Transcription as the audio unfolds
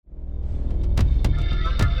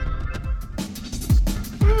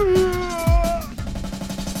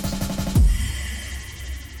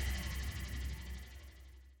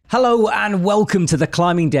Hello and welcome to the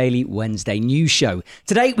Climbing Daily Wednesday news show.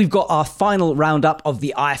 Today we've got our final roundup of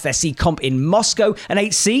the IFSC comp in Moscow, an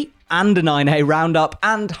 8C and a 9A roundup,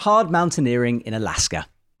 and hard mountaineering in Alaska.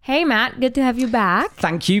 Hey Matt, good to have you back.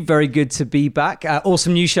 Thank you, very good to be back.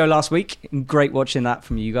 Awesome news show last week. Great watching that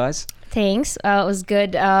from you guys. Thanks. It was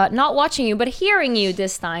good not watching you, but hearing you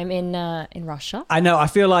this time in Russia. I know. I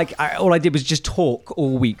feel like all I did was just talk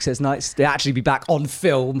all week, so it's nice to actually be back on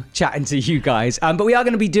film chatting to you guys. But we are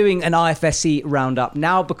going to be doing an IFSC roundup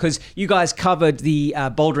now because you guys covered the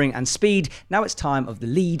bouldering and speed. Now it's time of the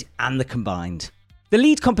lead and the combined. The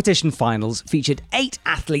lead competition finals featured 8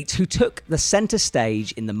 athletes who took the center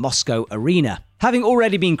stage in the Moscow arena. Having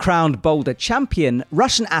already been crowned boulder champion,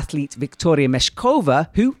 Russian athlete Viktoria Meshkova,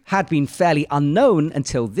 who had been fairly unknown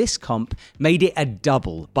until this comp, made it a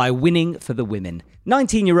double by winning for the women.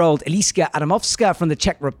 19-year-old Eliska Adamovska from the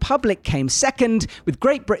Czech Republic came second, with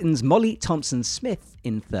Great Britain's Molly Thompson-Smith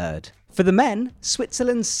in third. For the men,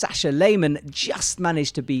 Switzerland's Sascha Lehmann just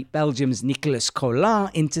managed to beat Belgium's Nicolas Collin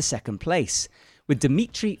into second place, with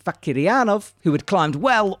Dmitry Fakiryanov, who had climbed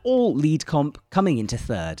well all lead comp, coming into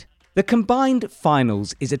third. The combined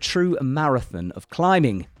finals is a true marathon of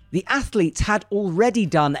climbing. The athletes had already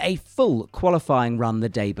done a full qualifying run the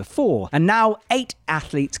day before, and now 8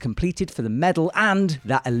 athletes completed for the medal and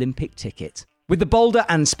that Olympic ticket. With the boulder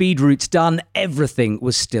and speed routes done, everything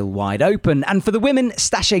was still wide open, and for the women,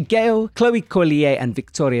 Stasha Gale, Chloe Collier and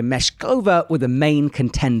Viktoria Meshkova were the main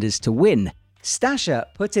contenders to win. Stasha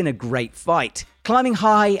put in a great fight, climbing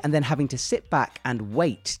high and then having to sit back and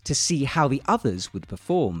wait to see how the others would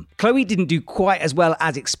perform. Chloe didn't do quite as well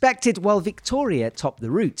as expected, while Viktoria topped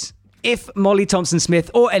the route. If Molly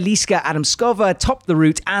Thompson-Smith or Eliska Adamskova topped the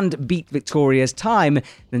route and beat Viktoria's time,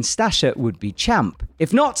 then Stasha would be champ.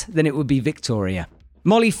 If not, then it would be Viktoria.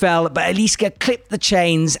 Molly fell, but Eliska clipped the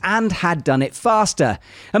chains and had done it faster.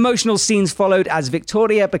 Emotional scenes followed as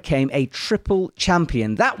Viktoria became a triple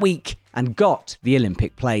champion that week and got the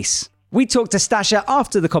Olympic place. We talked to Stasha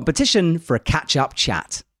after the competition for a catch-up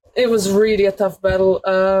chat. It was really a tough battle.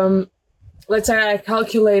 Let's say I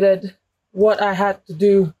calculated what I had to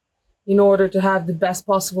do in order to have the best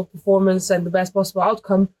possible performance and the best possible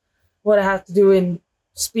outcome, what I had to do in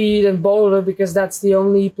speed and boulder, because that's the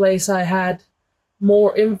only place I had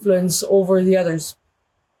more influence over the others.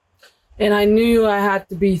 And I knew I had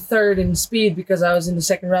to be third in speed because I was in the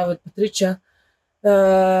second round with Patricia.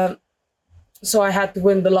 So I had to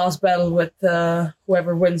win the last battle with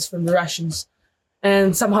whoever wins from the Russians.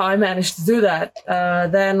 And somehow I managed to do that.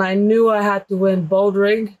 Then I knew I had to win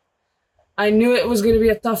bouldering. I knew it was going to be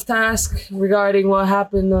a tough task regarding what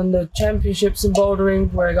happened on the championships in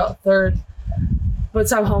bouldering, where I got third. But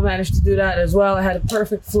somehow managed to do that as well. I had a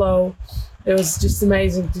perfect flow. It was just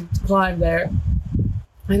amazing to climb there.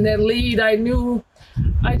 And then lead, I knew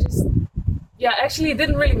actually it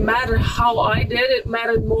didn't really matter how I did. It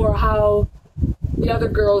mattered more how the other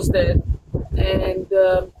girls did and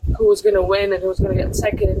who was going to win and who was going to get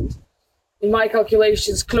second. In my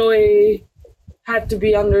calculations, Chloe had to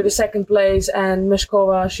be under the second place and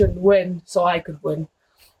Meshkova should win so I could win.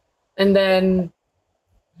 And then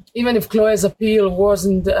even if Chloe's appeal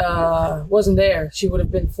wasn't there, she would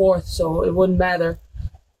have been fourth, so it wouldn't matter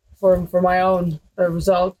for my own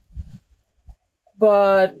result.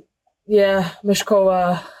 But yeah,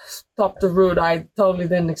 Meshkova topped the route. I totally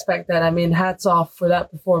didn't expect that. I mean, hats off for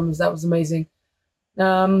that performance. That was amazing.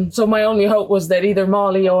 So my only hope was that either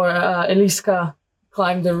Molly or Eliska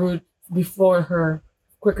climbed the route before her,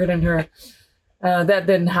 quicker than her. That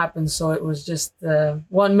didn't happen, so it was just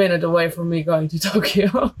 1 minute away from me going to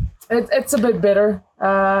Tokyo. It's a bit bitter.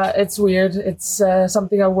 It's weird. It's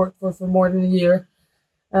something I worked for more than a year.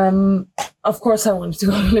 Of course, I wanted to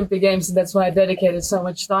go to Olympic Games, and that's why I dedicated so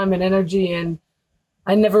much time and energy. And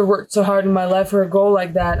I never worked so hard in my life for a goal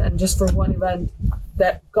like that, and just for one event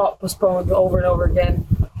that got postponed over and over again.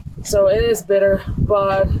 So it is bitter,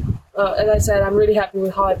 but as I said, I'm really happy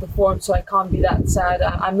with how I performed, so I can't be that sad.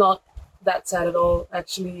 I'm not that sad at all.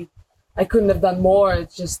 Actually, I couldn't have done more.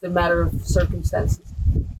 It's just a matter of circumstances.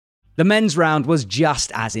 The men's round was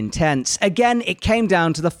just as intense. Again, it came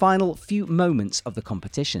down to the final few moments of the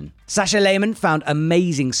competition. Sascha Lehmann found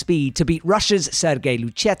amazing speed to beat Russia's Sergei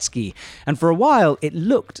Luchetsky, and for a while it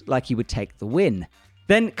looked like he would take the win.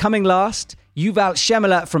 Then, coming last, Yuval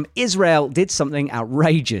Shemela from Israel did something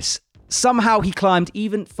outrageous. Somehow he climbed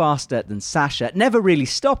even faster than Sascha, never really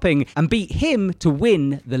stopping, and beat him to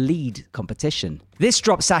win the lead competition. This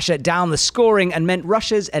dropped Sascha down the scoring and meant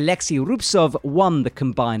Russia's Alexei Rubtsov won the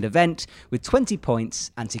combined event with 20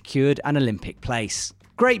 points and secured an Olympic place.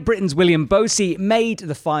 Great Britain's William Bosey made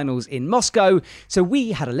the finals in Moscow, so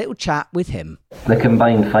we had a little chat with him. The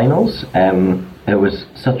combined finals, it was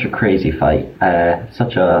such a crazy fight,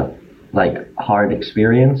 such a hard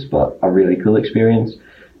experience, but a really cool experience.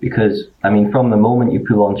 Because, from the moment you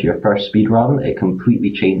pull onto your first speed run, it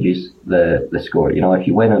completely changes the score. If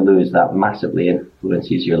you win or lose, that massively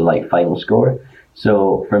influences your final score.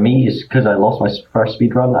 So for me, it's because I lost my first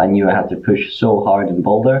speed run, I knew I had to push so hard in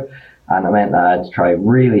boulder, and it meant that I had to try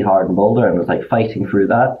really hard in boulder, and was fighting through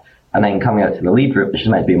that. And then coming out to the lead group, which is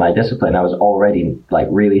meant to be my discipline, I was already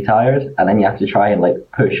really tired, and then you have to try and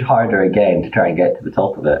push harder again to try and get to the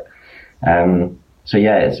top of it. So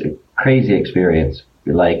yeah, it's a crazy experience.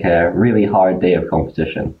 A really hard day of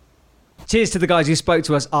competition. Cheers to the guys who spoke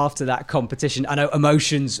to us after that competition. I know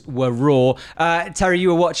emotions were raw. Terry, you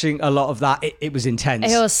were watching a lot of that. It was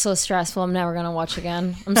intense. It was so stressful. I'm never going to watch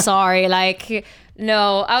again. I'm sorry.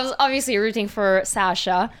 No, I was obviously rooting for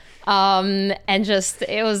Sasha. And just,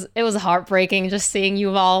 it was heartbreaking just seeing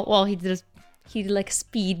Yuval. Well, he did a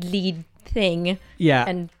speed lead thing. Yeah.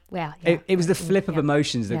 And well, yeah. It was the flip of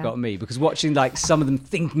emotions that got me, because watching some of them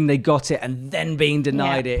thinking they got it and then being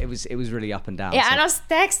denied it was really up and down. Yeah, so. and I was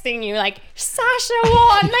texting you Sasha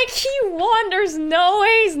won, he won. There's no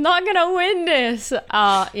way he's not gonna win this.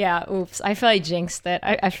 Oops. I feel I jinxed it.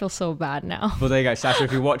 I feel so bad now. Well, there you go, Sasha.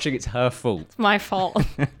 If you're watching, it's her fault. It's my fault.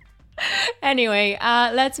 Anyway,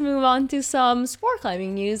 let's move on to some sport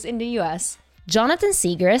climbing news in the US. Jonathan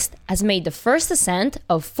Siegrist has made the first ascent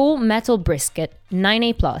of Full Metal Brisket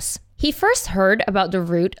 9A+. He first heard about the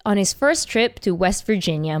route on his first trip to West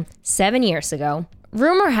Virginia 7 years ago.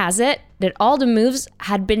 Rumor has it that all the moves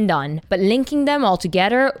had been done, but linking them all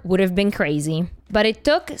together would have been crazy. But it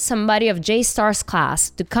took somebody of J-Star's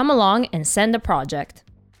class to come along and send the project.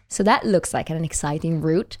 So that looks like an exciting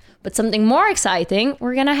route, but something more exciting,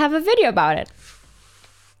 we're gonna have a video about it.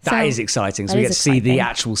 That is exciting. So we get to see the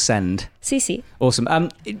actual send. CC. Awesome.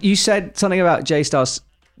 You said something about J-Star's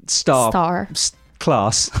star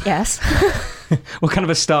class. Yes. What kind of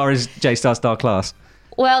a star is J-Star star class?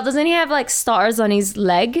 Well, doesn't he have stars on his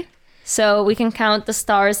leg? So we can count the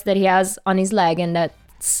stars that he has on his leg, and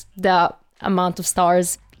that's the amount of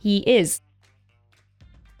stars he is.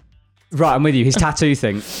 Right, I'm with you. His tattoo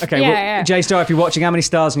thing. Okay, yeah. J-Star, if you're watching, how many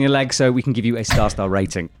stars on your leg so we can give you a star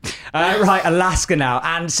rating? Right, Alaska now,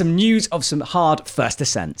 and some news of some hard first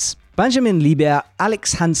ascents. Benjamin Liebert,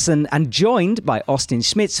 Alex Hansen, and joined by Austin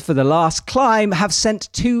Schmitz for the last climb, have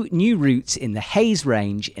sent 2 new routes in the Hayes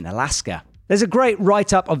Range in Alaska. There's a great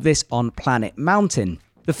write-up of this on Planet Mountain.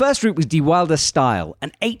 The first route was De Wilder Style,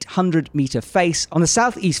 an 800-meter face on the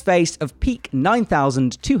southeast face of Peak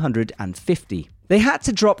 9,250. They had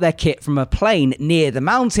to drop their kit from a plane near the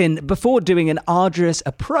mountain before doing an arduous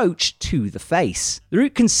approach to the face. The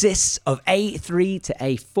route consists of A3 to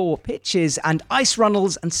A4 pitches and ice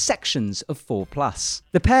runnels and sections of 4+.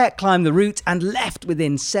 The pair climbed the route and left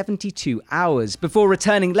within 72 hours before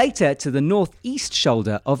returning later to the northeast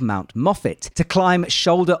shoulder of Mount Moffett to climb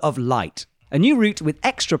Shoulder of Light, a new route with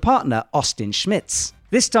extra partner Austin Schmitz.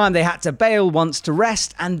 This time they had to bail once to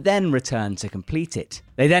rest and then return to complete it.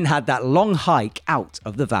 They then had that long hike out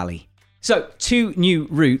of the valley. So 2 new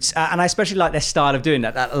routes, and I especially like their style of doing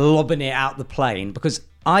that lobbing it out the plane, because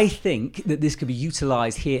I think that this could be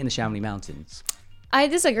utilised here in the Chamonix Mountains. I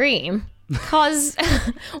disagree. Because,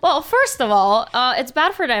 well, first of all, it's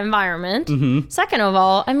bad for the environment. Mm-hmm. Second of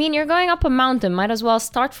all, you're going up a mountain. Might as well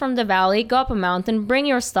start from the valley, go up a mountain, bring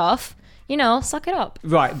your stuff. Suck it up.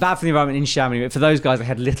 Right, bad for the environment in Chamonix. But for those guys, they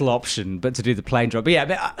had little option but to do the plane drop. But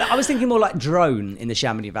yeah, I was thinking more like drone in the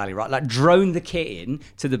Chamonix Valley, right? Like drone the kit in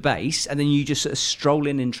to the base, and then you just sort of stroll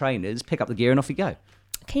in trainers, pick up the gear, and off you go.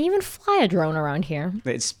 Can you even fly a drone around here?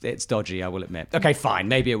 It's dodgy, I will admit. Okay, fine.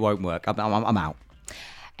 Maybe it won't work. I'm out.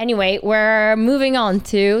 Anyway, we're moving on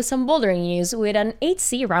to some bouldering news with an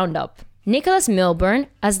 8C roundup. Nicholas Milburn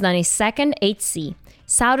has done his second 8C,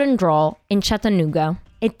 Southern Draw, in Chattanooga.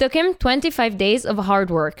 It took him 25 days of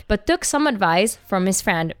hard work, but took some advice from his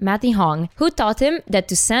friend Matty Hong, who taught him that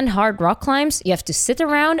to send hard rock climbs, you have to sit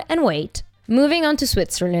around and wait. Moving on to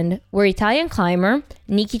Switzerland, where Italian climber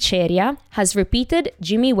Niki Ceria has repeated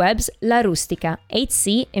Jimmy Webb's La Rustica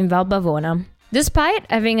 8C in Val Bavona. Despite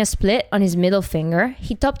having a split on his middle finger,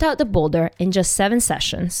 he topped out the boulder in just 7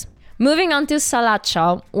 sessions. Moving on to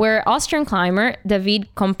Salaccia, where Austrian climber David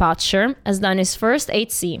Kompatscher has done his first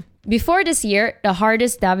 8C. Before this year, the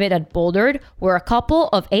hardest David had bouldered were a couple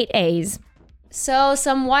of 8As. So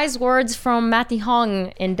some wise words from Matty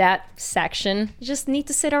Hong in that section. You just need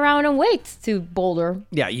to sit around and wait to boulder.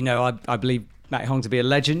 Yeah, I believe Matty Hong to be a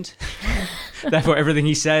legend. Therefore, everything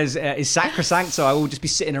he says is sacrosanct. So I will just be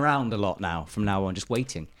sitting around a lot now from now on, just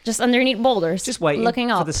waiting. Just underneath boulders. Just waiting looking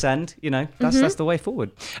for up. the send. That's the way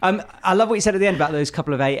forward. I love what you said at the end about those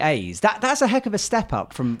couple of AAs. That's a heck of a step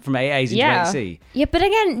up from AAs into 8C. Yeah, but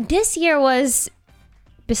again, this year was,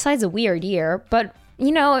 besides a weird year, but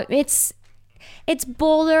it's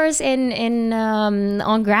boulders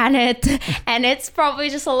on granite, and it's probably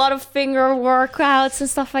just a lot of finger workouts and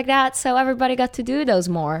stuff like that. So everybody got to do those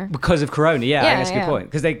more because of Corona. Yeah, I think that's a good yeah.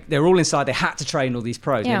 point. Because they're all inside. They had to train all these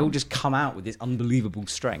pros. Yeah. They've all just come out with this unbelievable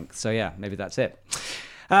strength. So yeah, maybe that's it.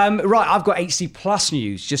 Right, I've got 8C plus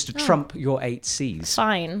news just to trump your 8Cs.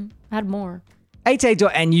 Fine, add more.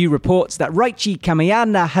 8A.nu reports that Raichi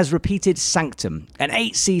Kamiyana has repeated Sanctum, an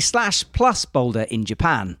 8C/plus boulder in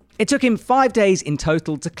Japan. It took him 5 days in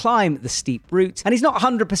total to climb the steep route, and he's not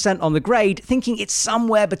 100% on the grade, thinking it's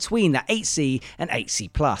somewhere between that 8C and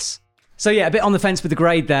 8C+. So yeah, a bit on the fence with the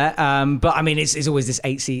grade there, but I mean, it's always this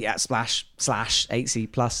 8C at splash / 8C+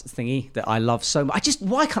 thingy that I love so much.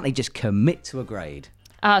 Why can't they just commit to a grade?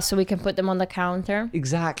 So we can put them on the counter.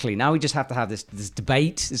 Exactly. Now we just have to have this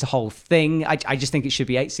debate, this whole thing. I just think it should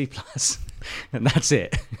be 8C+, and that's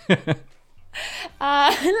it.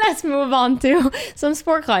 Let's move on to some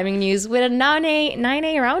sport climbing news with a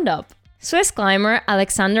 9A roundup. Swiss climber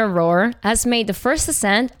Alexander Rohr has made the first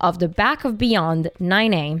ascent of the Back of Beyond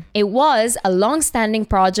 9A. It was a long-standing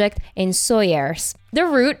project in Soyers. The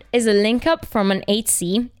route is a link-up from an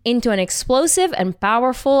 8C into an explosive and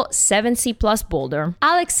powerful 7C plus boulder.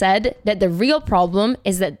 Alex said that the real problem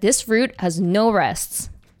is that this route has no rests.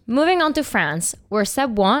 Moving on to France, where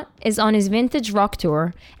Seb Boin is on his vintage rock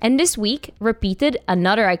tour, and this week repeated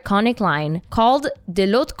another iconic line called De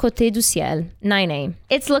l'autre côté du ciel, 9A.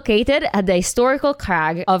 It's located at the historical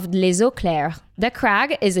crag of Les Eaux Claires. The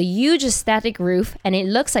crag is a huge static roof, and it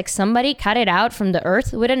looks like somebody cut it out from the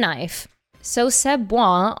earth with a knife. So Seb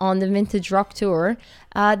Boin on the vintage rock tour,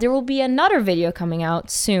 there will be another video coming out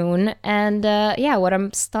soon, and what a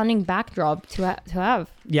stunning backdrop to have.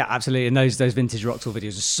 Yeah, absolutely. And those vintage rock tour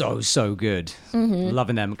videos are so good.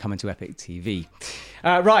 Loving them coming to Epic TV.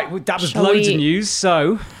 Right, well, that was loads of news.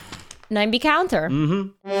 So 9B counter.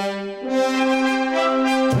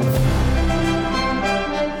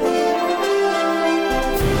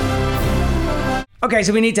 Okay,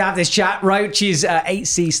 so we need to have this chat, right? Which is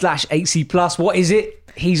 8C/8C+. What is it?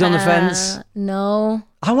 He's on the fence. No.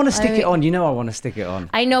 I want to stick it on. I want to stick it on.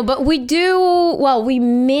 I know, but we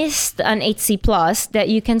missed an 8C plus that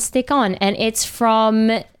you can stick on, and it's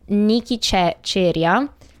from Niki Cheria.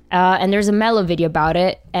 And there's a Mellow video about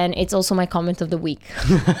it, and it's also my comment of the week.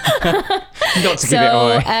 Not to give it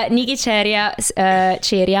away. Niki Cheria,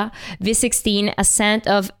 V16, ascent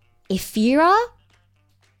of Ephira.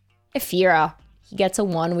 He gets a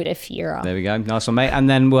 1 with Ephira. There we go. Nice one, mate. And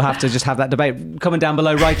then we'll have to just have that debate. Comment down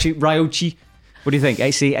below. Ryochi. What do you think?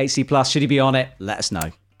 8C+. Should he be on it? Let us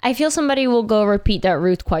know. I feel somebody will go repeat that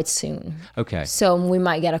route quite soon. Okay. So we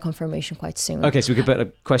might get a confirmation quite soon. Okay, so we could put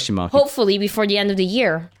a question mark. Hopefully before the end of the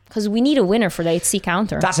year, because we need a winner for the 8C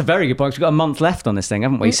counter. That's a very good point. We've got a month left on this thing,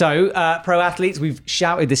 haven't we? So, pro athletes, we've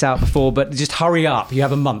shouted this out before, but just hurry up. You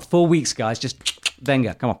have a month. 4 weeks, guys. Just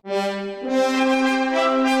Venga, come on.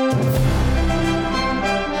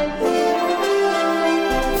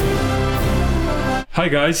 Hi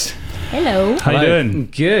guys. Hello. How you doing?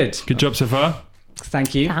 Good. Good job so far.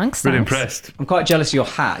 Thank you. Thanks. Really impressed. I'm quite jealous of your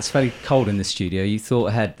hat. It's fairly cold in the studio. You thought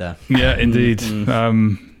ahead there. Yeah, indeed. You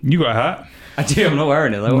got a hat? I do. I'm not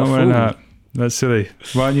wearing it though. I'm What not a wearing a fool. hat. That's silly.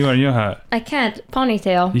 Why aren't you wearing your hat? I can't.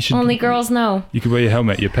 Ponytail. You should- Only girls know. You could wear your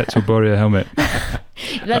helmet, your Pets Will Borrow your helmet.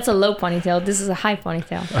 That's a low ponytail. This is a high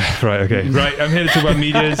ponytail. Right, okay. Right, I'm here to talk about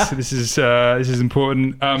medias. This is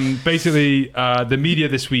important. Basically, the media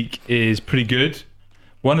this week is pretty good.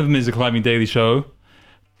 One of them is a Climbing Daily Show,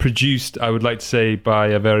 produced, I would like to say,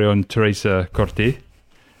 by our very own Teresa Corti.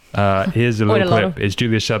 Here's a little clip. It's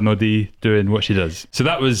Julia Chardonnaudy doing what she does. So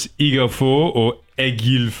that was Eagle 4 or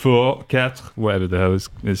Aiguille 4, whatever the hell is.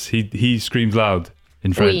 He screams loud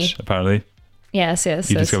in French, apparently. Yes. You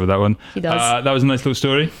discovered that one. He does. That was a nice little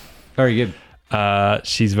story. Very good.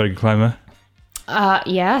 She's a very good climber.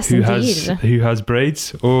 Yes, Who indeed. who has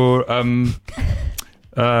braids or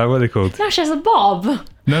what are they called? No, she has a bob.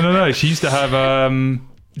 No. She used to have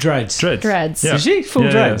Dreads. Dreads. Yeah. Is she? Full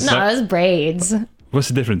Yeah, dreads? No, it's braids. What's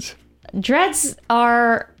the difference? Dreads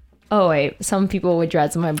are... Oh, wait. Some people with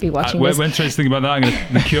dreads might be watching this. When Trent's thinking about that, I'm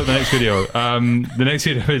going to cue up the next video. The next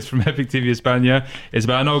video is from Epic TV España. It's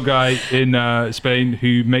about an old guy in Spain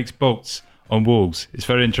who makes bolts on walls. It's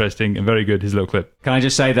very interesting and very good, his little clip. Can I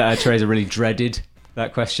just say that Teresa really dreaded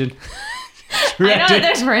that question? I know the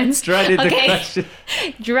difference. Dreaded the Okay. question.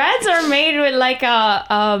 Dreads are made with like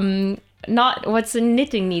a not what's the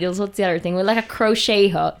knitting needles. What's the other thing? With like a crochet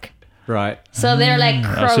hook. Right. So they're like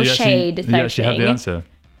Oh, so crocheted you type actually have the thing. answer.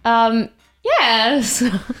 Yes.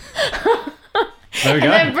 There we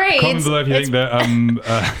And then go. braids. Comment below if you think that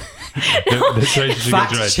the Teresa should get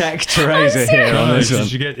Fact dreads. check Teresa here on No, this if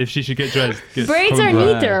one. she should get dreads. Braids are comment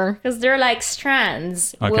below. neater because they're like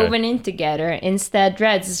strands Okay. woven in together. Instead,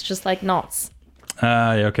 dreads is just like knots.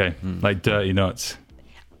 Ah, yeah, okay. Like dirty knots.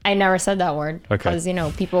 I never said that word Okay.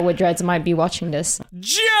 because people with dreads might be watching this.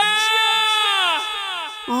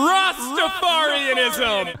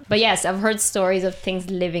 Rastafarianism! But yes, I've heard stories of things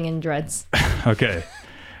living in dreads. Okay.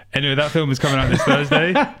 Anyway, that film is coming out this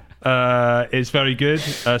Thursday. It's very good.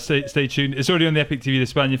 Stay tuned. It's already on the Epic TV, the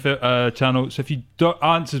Spanish channel. So if you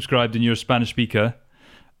aren't subscribed and you're a Spanish speaker,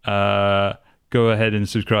 go ahead and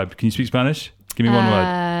subscribe. Can you speak Spanish? Give me one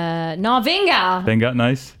word. No, venga. Venga,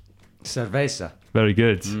 nice. Cerveza. Very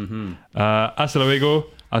good. Hasta luego.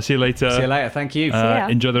 I'll see you later. See you later. Thank you. ya.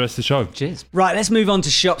 Enjoy the rest of the show. Cheers. Right, let's move on to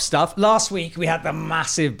shop stuff. Last week we had the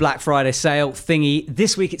massive Black Friday sale thingy.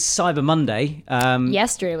 This week it's Cyber Monday.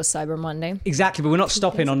 Yesterday was Cyber Monday. Exactly, but we're not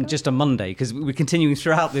stopping on just a Monday because we're continuing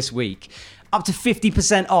throughout this week. Up to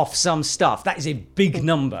 50% off some stuff. That is a big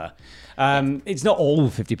number. It's not all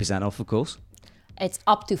 50% off, of course. It's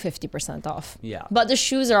up to 50% off. Yeah. But the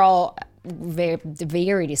shoes are all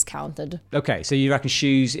very discounted. Okay, so you reckon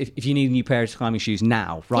shoes, if you need a new pair of climbing shoes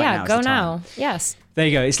now, right now Yeah, is go the time. now. Yes. There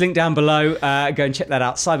you go. It's linked down below. Go and check that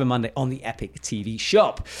out. Cyber Monday on the Epic TV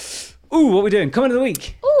shop. Ooh, what we doing? Comment of the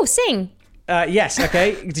week. Ooh, sing. Yes,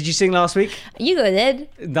 okay. Did you sing last week? You go, did.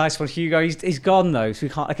 Nice one, Hugo. He's gone though, so we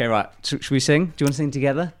can't. Okay, right. Should we sing? Do you want to sing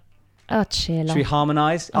together? Oh, chill. Should we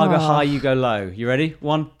harmonise? I'll go Oh. high, you go low. You ready?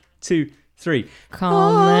 1, 2, 3.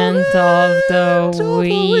 Comment of the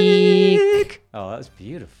week. Oh, that's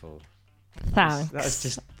beautiful. Thanks. That's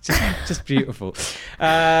just beautiful.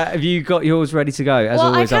 Have you got yours ready to go? As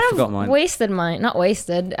always, I I've kind forgot of mine. wasted mine. Not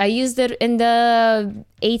wasted. I used it in the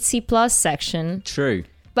 8C Plus section, True.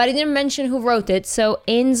 but I didn't mention who wrote it. So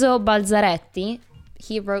Enzo Balzaretti,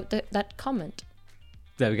 he wrote that comment.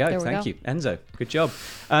 There we go. There we Thank go. you, Enzo. Good job.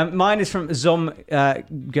 Mine is from Zom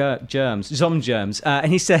Germs,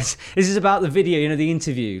 and he says this is about the video, the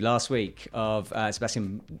interview last week of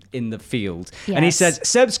Sebastian in the field, and he Yes. says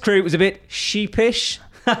Seb's crew was a bit sheepish,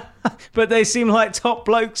 but they seem like top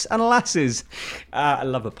blokes and lasses. I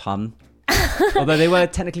love a pun. Although they were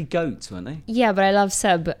technically goats, weren't they? Yeah, but I love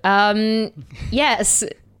Seb.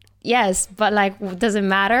 Yes, but like, does it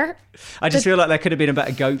matter? I just feel like there could have been a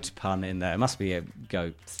better goat pun in there. It must be a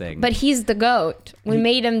goat thing. But he's the goat. We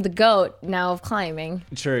made him the goat now of climbing.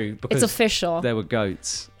 True, because It's official. there were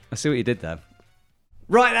goats. I see what you did there.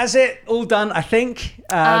 Right, that's it. All done, I think.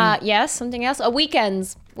 Yes, something else.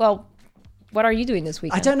 Weekends. Well, what are you doing this I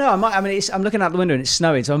weekend? don't know. I'm looking out the window and it's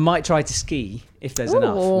snowing, so I might try to ski if there's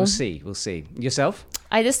enough. Ooh. We'll see. Yourself?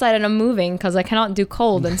 I decided I'm moving because I cannot do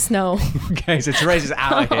cold and snow. Okay, so Teresa's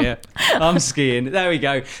out of here. I'm skiing. There we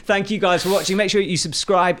go. Thank you guys for watching. Make sure you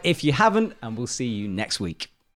subscribe if you haven't, and we'll see you next week.